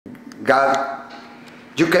Gad,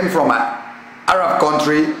 you came from an Arab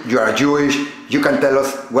country, you are Jewish, you can tell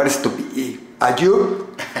us what is to be a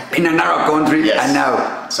Jew in an Arab country. Yes. And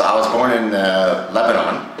now. So I was born in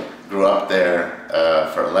Lebanon, grew up there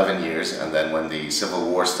for 11 years, and then when the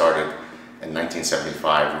Civil War started in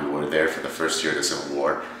 1975, we were there for the first year of the Civil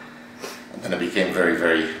War. And then it became very,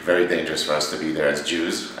 very, very dangerous for us to be there as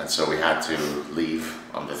Jews, and so we had to leave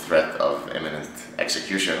on the threat of imminent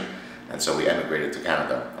execution, and so we emigrated to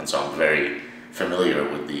Canada, and so I'm very familiar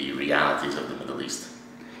with the realities of the Middle East.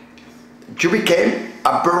 You became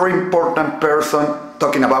a very important person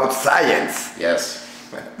talking about science. Yes.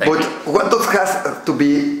 But what does has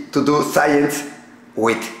to do science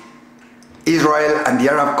with Israel and the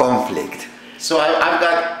Arab conflict? So I've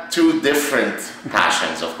got two different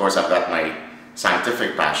passions. Of course, I've got my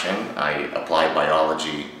scientific passion. I apply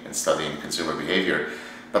biology and studying consumer behavior,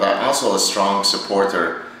 but I'm also a strong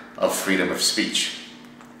supporter of freedom of speech.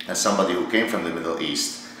 As somebody who came from the Middle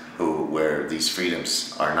East, where these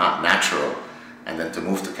freedoms are not natural, and then to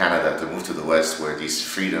move to Canada, to move to the West, where these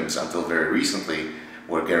freedoms until very recently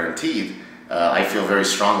were guaranteed, I feel very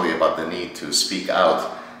strongly about the need to speak out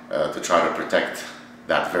to try to protect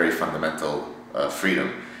that very fundamental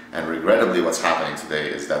freedom. And regrettably, what's happening today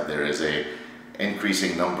is that there is an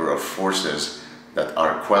increasing number of forces that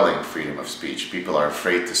are quelling freedom of speech. People are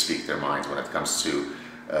afraid to speak their minds when it comes to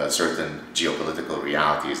certain geopolitical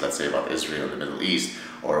realities, let's say about Israel and the Middle East,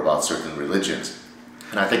 or about certain religions.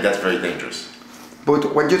 And I think that's very dangerous.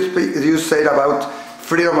 But when you said about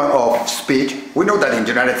freedom of speech, we know that in the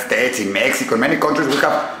United States, in Mexico, in many countries, we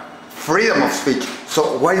have freedom of speech.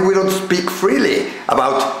 So why we don't speak freely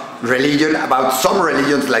about religion, about some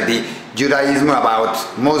religions like the Judaism, about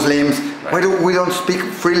Muslims? Right. Why do we don't speak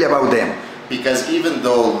freely about them? Because even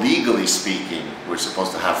though legally speaking, we're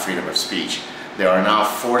supposed to have freedom of speech, there are now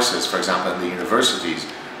forces, for example, in the universities,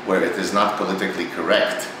 where it is not politically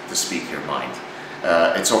correct to speak your mind.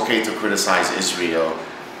 It's okay to criticize Israel,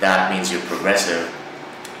 that means you're progressive,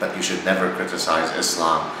 but you should never criticize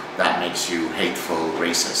Islam, that makes you hateful,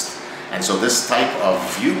 racist. And so this type of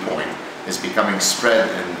viewpoint is becoming spread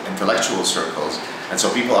in intellectual circles, and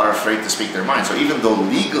so people are afraid to speak their mind. So even though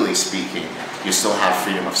legally speaking, you still have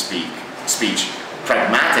freedom of speech,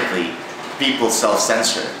 pragmatically, people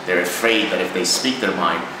self-censor. They're afraid that if they speak their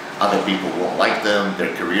mind, other people won't like them,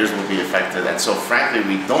 their careers will be affected, and so frankly,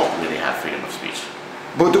 we don't really have freedom of speech.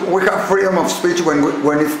 But we have freedom of speech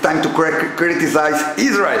when it's time to criticize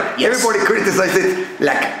Israel. Yes. Everybody criticizes it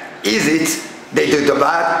like, is it? They do the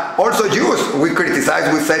bad. Also Jews, we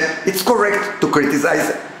criticize, we said it's correct to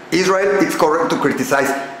criticize Israel, it's correct to criticize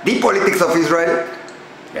the politics of Israel.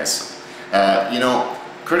 Yes. You know,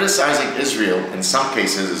 criticizing Israel in some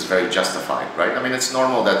cases is very justified, right? I mean, it's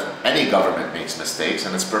normal that any government makes mistakes,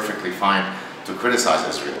 and it's perfectly fine to criticize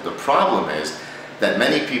Israel. The problem is that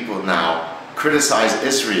many people now criticize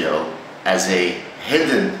Israel as a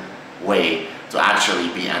hidden way to actually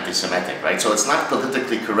be anti-Semitic, right? So it's not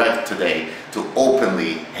politically correct today to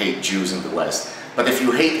openly hate Jews in the West. But if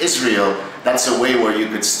you hate Israel, that's a way where you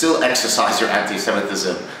could still exercise your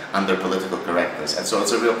anti-Semitism under political correctness. And so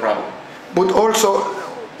it's a real problem. But also,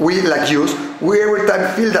 we like Jews, we every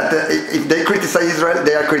time feel that if they criticize Israel,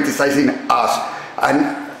 they are criticizing us.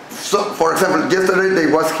 And so, for example, yesterday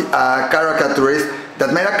there was a caricaturist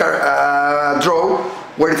that made a draw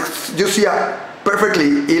where you see a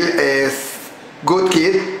perfectly ill, good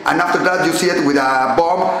kid, and after that you see it with a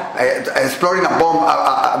bomb, exploring a bomb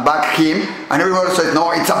back him, and everyone says, no,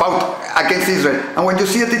 it's about against Israel. And when you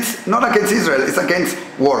see it, it's not against Israel, it's against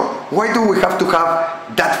war. Why do we have to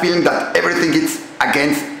have that feeling that everything is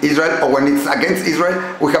against Israel, or when it's against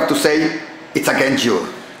Israel, we have to say it's against you?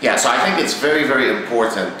 Yeah, so I think it's very, very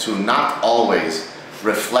important to not always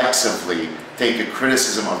reflexively take a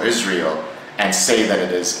criticism of Israel and say that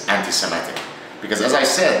it is anti-Semitic. Because as I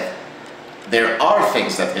said, there are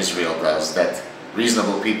things that Israel does that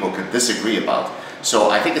reasonable people could disagree about. So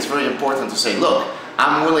I think it's very important to say, look,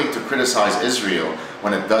 I'm willing to criticize Israel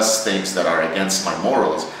when it does things that are against my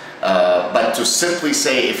morals. But to simply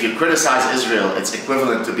say, if you criticize Israel, it's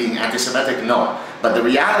equivalent to being anti-Semitic, no. But the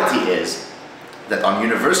reality is that on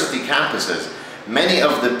university campuses, many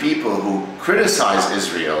of the people who criticize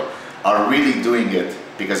Israel are really doing it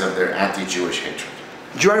because of their anti-Jewish hatred.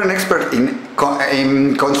 You are an expert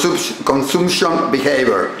in consumption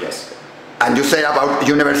behavior. Yes. And you say about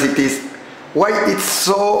universities, why it's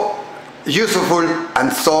so useful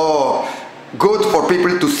and so good for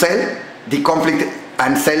people to sell the conflict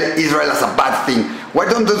and sell Israel as a bad thing? Why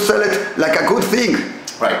don't they sell it like a good thing?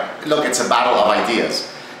 Right. Look, it's a battle of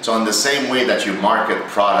ideas. So in the same way that you market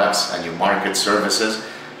products and you market services,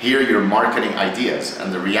 hear your marketing ideas.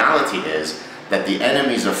 And the reality is that the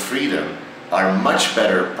enemies of freedom are much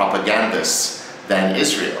better propagandists than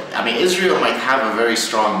Israel. I mean, Israel might have a very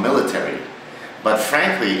strong military, but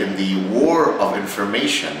frankly, in the war of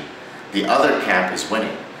information, the other camp is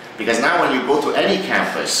winning. Because now when you go to any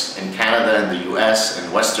campus in Canada, in the US,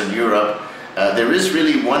 in Western Europe, there is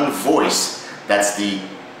really one voice that's the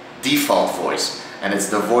default voice, and it's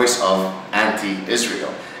the voice of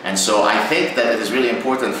anti-Israel. And so I think that it is really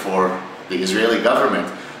important for the Israeli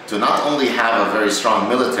government to not only have a very strong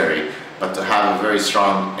military, but to have a very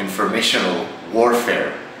strong informational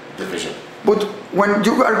warfare division. But when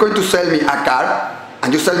you are going to sell me a car,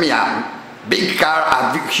 and you sell me a big car,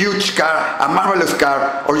 a huge car, a marvelous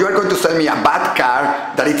car, or you are going to sell me a bad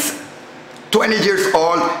car that it's 20 years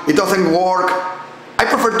old, it doesn't work, I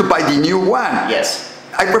prefer to buy the new one. Yes.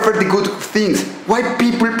 I prefer the good things. Why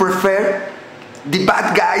people prefer the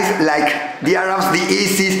bad guys like the Arabs, the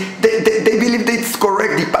ISIS? They believe that it's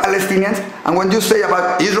correct, the Palestinians. And when you say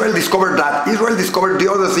about Israel discovered that, Israel discovered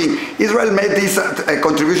the other thing, Israel made this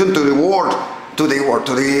contribution to the world,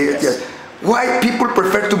 yes. Why people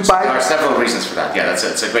prefer to buy? There are several reasons for that. Yeah,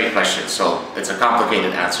 that's a great question. So it's a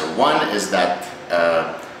complicated answer. One is that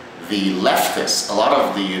the leftists, a lot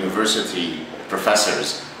of the university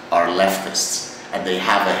professors are leftists, and they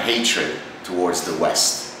have a hatred towards the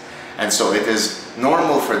West. And so it is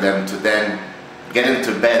normal for them to then get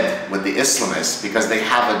into bed with the Islamists because they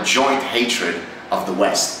have a joint hatred of the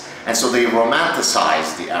West. And so they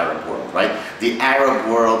romanticize the Arab world, right? The Arab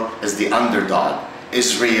world is the underdog.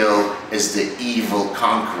 Israel is the evil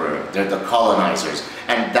conqueror. They're the colonizers.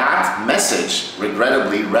 And that message,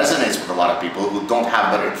 regrettably, resonates with a lot of people who don't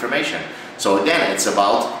have better information. So again, it's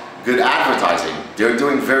about good advertising. They're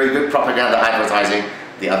doing very good propaganda advertising.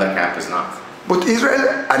 The other camp is not. But Israel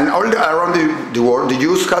and all around the world, the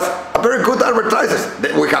Jews has a very good advertisers.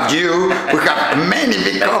 We have you, we have many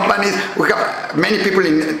big companies, we have many people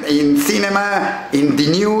in cinema, in the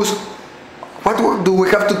news. What do we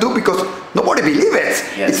have to do? Because nobody believes it.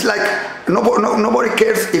 Yes. It's like nobody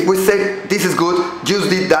cares if we say this is good, Jews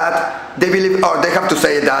did that, they believe, or they have to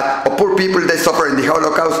say that, or poor people, they suffer in the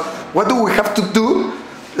Holocaust. What do we have to do,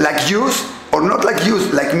 like Jews, or not like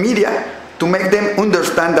Jews, like media, to make them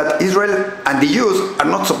understand that Israel and the Jews are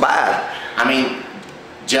not so bad? I mean,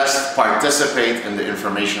 just participate in the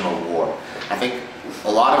informational war. I think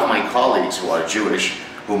a lot of my colleagues who are Jewish,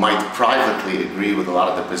 who might privately agree with a lot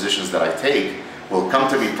of the positions that I take, will come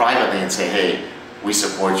to me privately and say, hey, we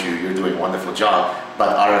support you, you're doing a wonderful job,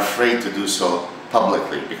 but are afraid to do so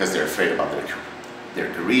publicly because they're afraid about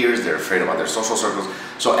their careers, they're afraid about their social circles.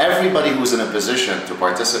 So everybody who's in a position to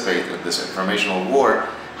participate in this informational war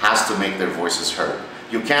has to make their voices heard.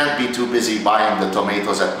 You can't be too busy buying the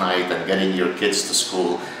tomatoes at night and getting your kids to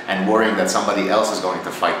school and worrying that somebody else is going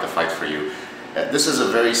to fight the fight for you. This is a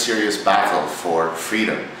very serious battle for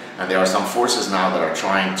freedom, and there are some forces now that are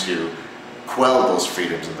trying to quell those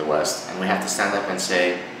freedoms in the West, and we have to stand up and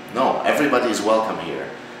say, no, everybody is welcome here.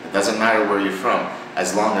 It doesn't matter where you're from,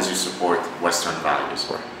 as long as you support Western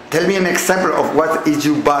values. Tell me an example of what is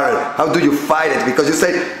your battle. How do you fight it? Because you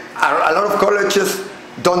say a lot of colleges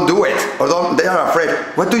don't do it, or they are afraid.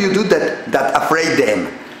 What do you do that afraid them?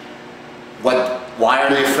 Why are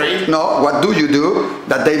they afraid? No, what do you do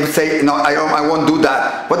that they say, no, I won't do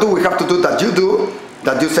that? What do we have to do that you do,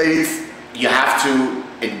 that you say it's... You have to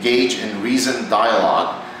engage in reasoned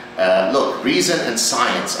dialogue. Look, reason and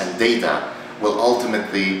science and data will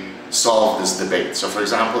ultimately solve this debate. So for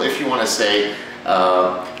example, if you want to say,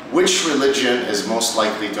 which religion is most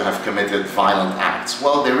likely to have committed violent acts?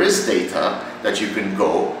 Well, there is data that you can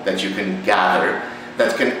gather,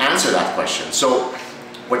 that can answer that question. So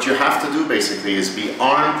what you have to do basically is be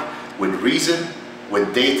armed with reason,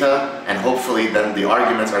 with data, and hopefully then the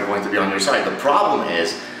arguments are going to be on your side. The problem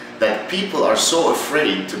is that people are so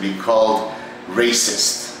afraid to be called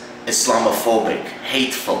racist, Islamophobic,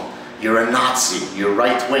 hateful, you're a Nazi, you're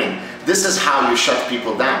right-wing. This is how you shut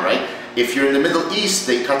people down, right? If you're in the Middle East,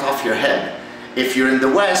 they cut off your head. If you're in the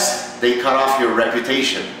West, they cut off your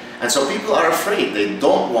reputation. And so people are afraid. They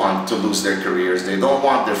don't want to lose their careers. They don't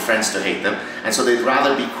want their friends to hate them. And so they'd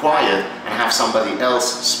rather be quiet and have somebody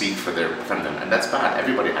else speak from them. And that's bad.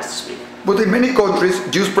 Everybody has to speak. But in many countries,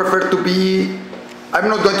 Jews prefer to be, I'm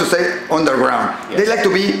not going to say underground. Yes. They like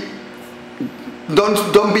to be,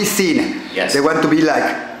 don't be seen. Yes. They want to be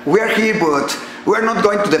like, we are here, but we're not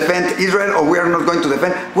going to defend Israel, or we are not going to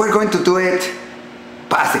defend, we're going to do it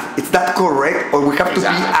passive. Is that correct, or we have to be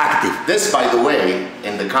active? This, by the way,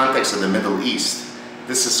 in the context of the Middle East,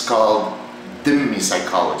 this is called dhimmi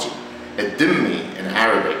psychology. A dhimmi in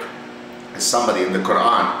Arabic is somebody in the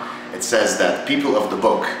Quran. it says that people of the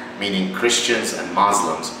book, meaning Christians and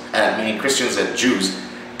Muslims, meaning Christians and Jews,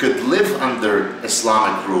 could live under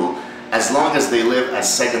Islamic rule as long as they live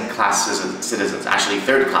as second-class citizens, actually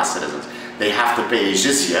third-class citizens. They have to pay a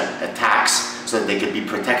jizya, a tax, so that they can be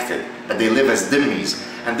protected, but they live as dhimmis.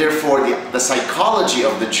 And therefore, the psychology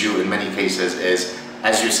of the Jew in many cases is,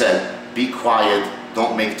 as you said, be quiet,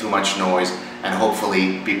 don't make too much noise, and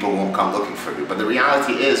hopefully people won't come looking for you. But the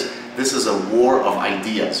reality is, this is a war of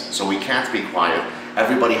ideas, so we can't be quiet.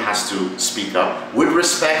 Everybody has to speak up, with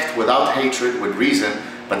respect, without hatred, with reason,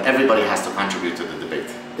 but everybody has to contribute to the debate.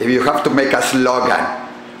 If you have to make a slogan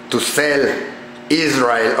to sell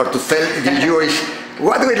Israel or to sell the Jewish,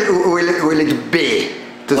 what will it be?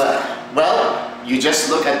 Well, you just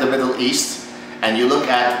look at the Middle East and you look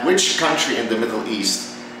at which country in the Middle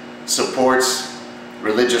East supports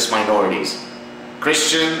religious minorities.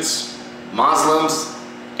 Christians, Muslims,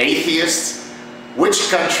 atheists. Which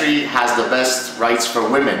country has the best rights for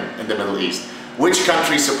women in the Middle East? Which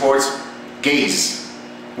country supports gays?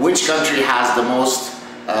 Which country has the most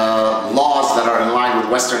laws that are in line with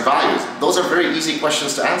Western values? Those are very easy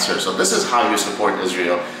questions to answer. So this is how you support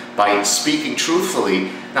Israel, by speaking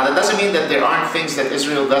truthfully. Now that doesn't mean that there aren't things that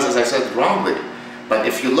Israel does, as I said, wrongly. But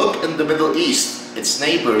if you look in the Middle East, its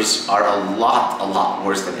neighbors are a lot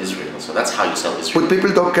worse than Israel. So that's how you sell Israel. But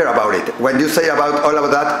people don't care about it. When you say about all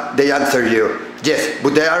of that, they answer you, yes,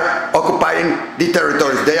 but they are occupying the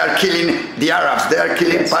territories. They are killing the Arabs. They are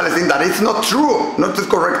killing Palestine. That is not true. Not the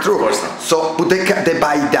correct truth. Of course not. So, but they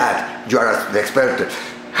buy that. You are the expert.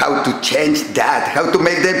 How to change that? How to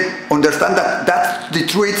make them understand that that's the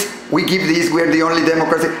truth. We give this. We are the only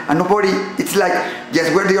democracy, and nobody. It's like,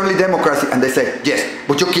 yes, we're the only democracy, and they say, yes,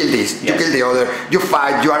 but you kill this. You kill the other. You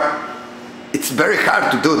fight. You are. It's very hard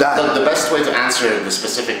to do that. So the best way to answer the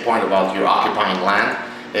specific point about your occupying land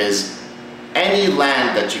is, any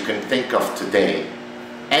land that you can think of today,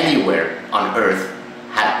 anywhere on earth,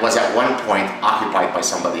 was at one point occupied by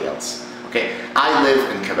somebody else. Okay, I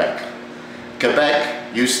live in Quebec.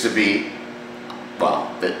 Quebec used to be,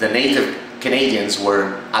 well, the native Canadians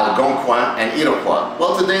were Algonquin and Iroquois.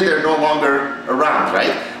 Well, today they're no longer around,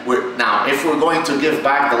 right? Now, if we're going to give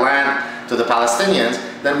back the land to the Palestinians,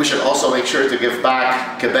 then we should also make sure to give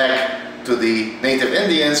back Quebec to the native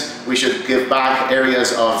Indians. We should give back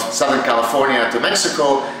areas of Southern California to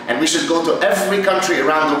Mexico, and we should go to every country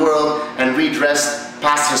around the world and redress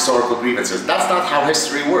past historical grievances. That's not how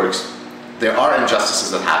history works. There are injustices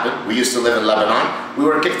that happen. We used to live in Lebanon. We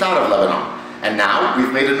were kicked out of Lebanon. And now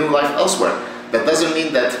we've made a new life elsewhere. That doesn't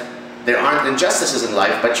mean that there aren't injustices in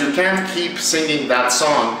life, but you can't keep singing that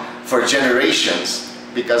song for generations,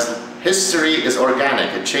 because history is organic.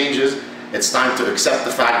 It changes. It's time to accept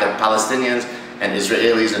the fact that Palestinians and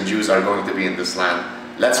Israelis and Jews are going to be in this land.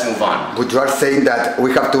 Let's move on. But you are saying that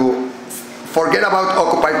we have to forget about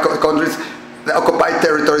occupied countries, the occupied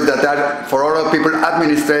territories that are for all people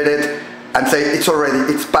administrated, and say it's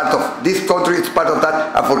part of this country, it's part of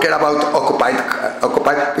that, and forget about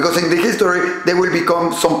occupied, because in the history they will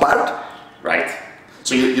become some part. Right.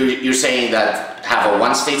 So you're saying that have a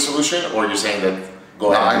one-state solution, or you're saying that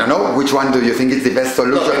go ahead? I don't know. Which one do you think is the best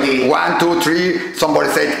solution? 1, 2, 3. Somebody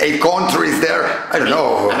said 8 countries there. I don't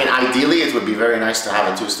know. I mean, ideally, it would be very nice to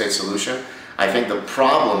have a two-state solution. I think the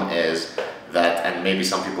problem is that, and maybe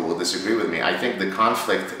some people will disagree with me, I think the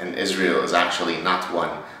conflict in Israel is actually not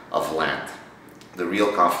one of land. The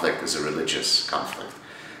real conflict is a religious conflict.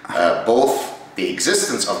 Both the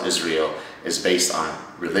existence of Israel is based on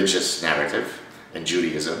religious narrative in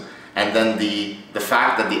Judaism, and then the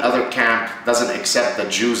fact that the other camp doesn't accept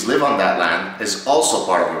that Jews live on that land is also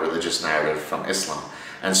part of a religious narrative from Islam.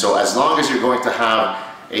 And so as long as you're going to have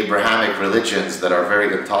Abrahamic religions that are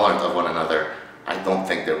very intolerant of one another, I don't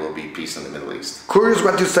think there will be peace in the Middle East. Curious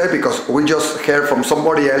what you say, because we just heard from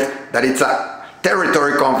somebody else that it's a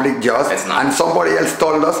territory conflict, and somebody else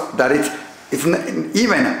told us that it's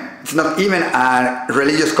not even a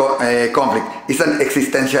religious conflict. It's an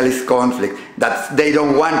existentialist conflict, that they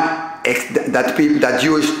don't want that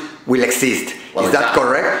Jewish will exist. Well, is that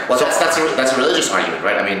correct? Well, so, that's a religious argument,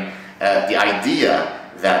 right? I mean, the idea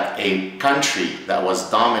that a country that was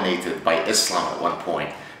dominated by Islam at one point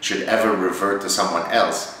should ever revert to someone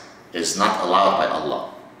else is not allowed by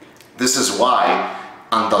Allah. This is why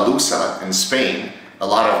Andalusia in Spain, a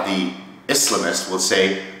lot of the Islamists will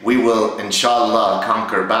say, we will inshallah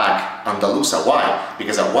conquer back Andalusia. Why?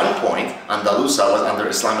 Because at one point Andalusia was under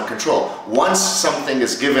Islamic control. Once something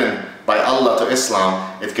is given by Allah to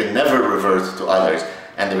Islam, it can never revert to others.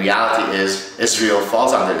 And the reality is Israel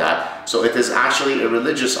falls under that. So it is actually a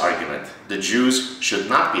religious argument. The Jews should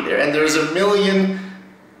not be there. And there's a million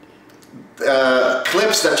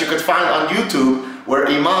clips that you could find on YouTube where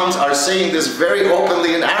imams are saying this very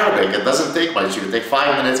openly in Arabic. It doesn't take much. You can take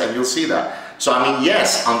 5 minutes and you'll see that. So I mean,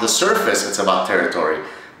 yes, on the surface it's about territory,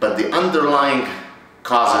 but the underlying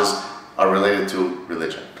causes are related to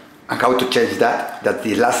religion. And how to change that? That's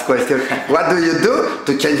the last question. What do you do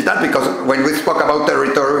to change that? Because when we spoke about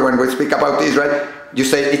territory, when we speak about Israel, you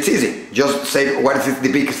say it's easy. Just say what is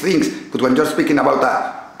the big things. But when you're speaking about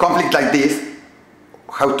a conflict like this,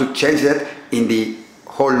 how to change that in the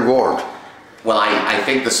whole world? Well, I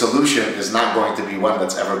think the solution is not going to be one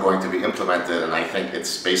that's ever going to be implemented, and I think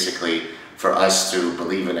it's basically for us to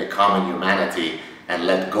believe in a common humanity and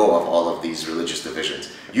let go of all of these religious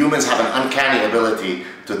divisions. Humans have an uncanny ability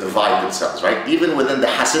to divide themselves, right? Even within the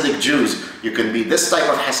Hasidic Jews, you can be this type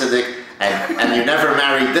of Hasidic and you never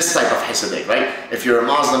marry this type of Hasidic, right? If you're a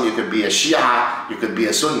Muslim, you could be a Shia, you could be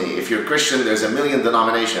a Sunni. If you're Christian, there's a million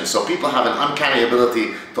denominations. So people have an uncanny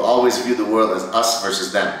ability to always view the world as us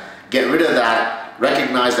versus them. Get rid of that,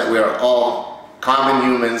 recognize that we are all common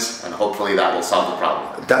humans, and hopefully that will solve the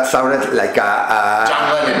problem. That sounded like a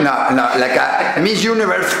John Lennon. No, like a Miss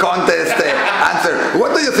Universe contest answer.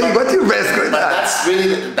 What do you think? What's your best? But that's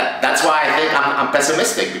really, that's why I think I'm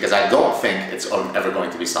pessimistic, because I don't think it's ever going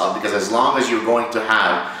to be solved, because as long as you're going to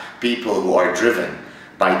have people who are driven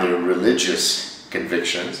by their religious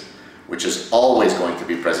convictions, which is always going to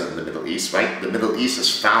be present in the Middle East, right? The Middle East is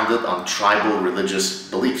founded on tribal religious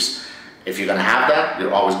beliefs. If you're going to have that,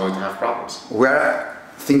 you're always going to have problems. We're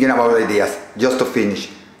thinking about ideas. Just to finish,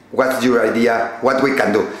 what's your idea? What we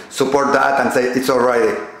can do? Support that and say it's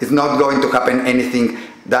alright. It's not going to happen anything.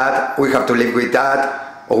 That we have to live with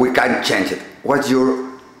that, or we can't change it. What's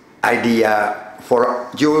your idea for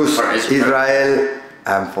Jews, for Israel,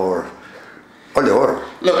 and for all the world?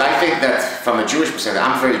 Look, I think that from a Jewish perspective,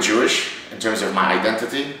 I'm very Jewish in terms of my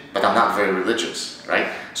identity, but I'm not very religious, right?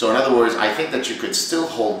 So in other words, I think that you could still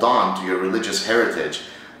hold on to your religious heritage,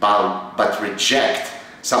 but reject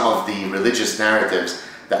some of the religious narratives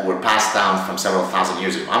that were passed down from several thousand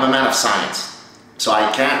years ago. I'm a man of science, so I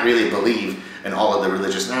can't really believe in all of the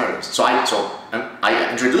religious narratives. So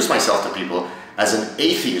I introduce myself to people as an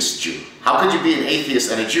atheist Jew. How could you be an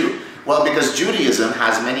atheist and a Jew? Well, because Judaism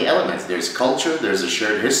has many elements. There's culture, there's a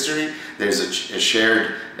shared history, there's a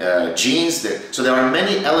shared genes. So there are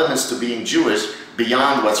many elements to being Jewish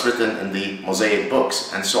beyond what's written in the Mosaic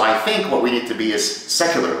books. And so I think what we need to be is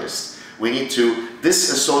secularists. We need to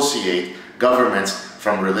disassociate governments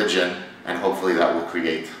from religion, and hopefully that will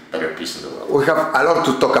create better peace in the world. We have a lot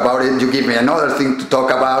to talk about it. You give me another thing to talk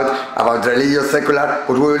about religious, secular,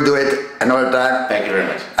 but we will do it another time. Thank you very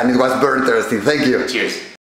much. And it was very interesting. Thank you. Cheers.